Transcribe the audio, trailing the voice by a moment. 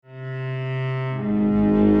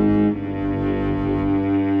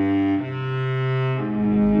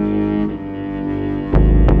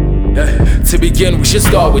To begin, we should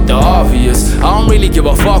start with the obvious. I don't really give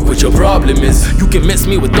a fuck what your problem is. You can miss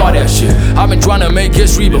me with all that shit. I've been trying to make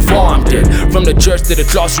history before I'm dead. From the church to the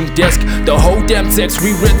classroom desk, the whole damn text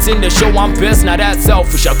rewritten to show I'm best. Now that's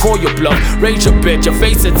selfish, I call your bluff. Rage a bit, your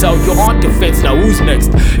face to tell you're on defense. Now who's next?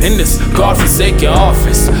 In this godforsaken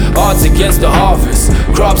office, odds against the harvest,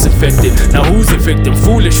 crops infected. Now who's the victim?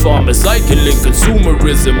 Foolish farmers cycling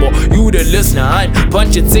consumerism. Or you the listener, I'm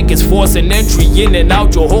punching tickets, forcing entry in and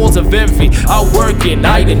out your halls of envy. Out working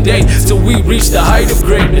night and day till we reach the height of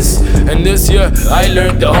greatness. And this year I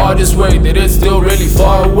learned the hardest way that it's still really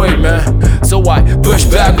far away, man. So I push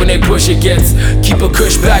back when they push against. Keep a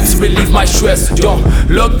cush back to relieve my stress. Don't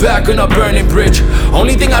look back on a burning bridge.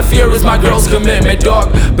 Only thing I fear is my girl's commitment,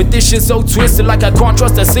 dog. But this shit's so twisted, like I can't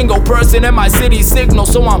trust a single person in my city signal.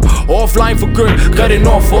 So I'm offline for good, cutting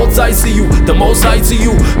off all ties to you. The most high to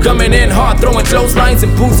you, coming in hard, throwing clotheslines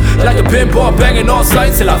and boots like a pinball, banging all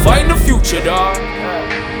sides till I find the future, dog.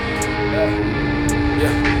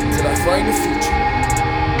 Yeah, till I find the future.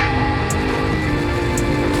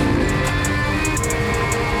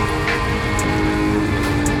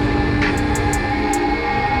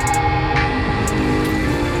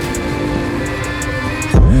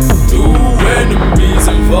 Enemies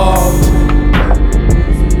involved,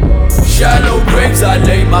 shallow graves I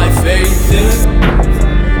lay my faith in.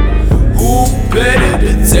 Who better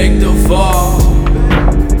to take the fall?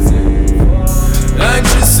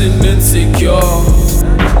 Anxious and insecure.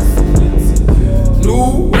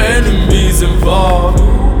 New enemies involved,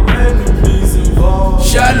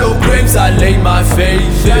 shallow graves I lay my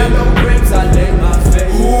faith in.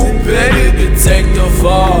 Who better to take the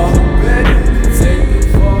fall?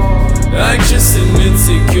 Anxious and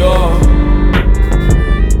insecure.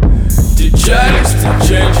 The challenge to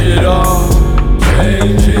change it all.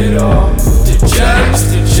 Change it all. The challenge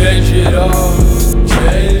to change it all.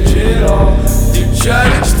 Change it all. The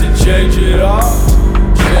challenge to change it all.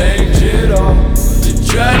 Change it all. The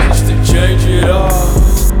challenge to change it all.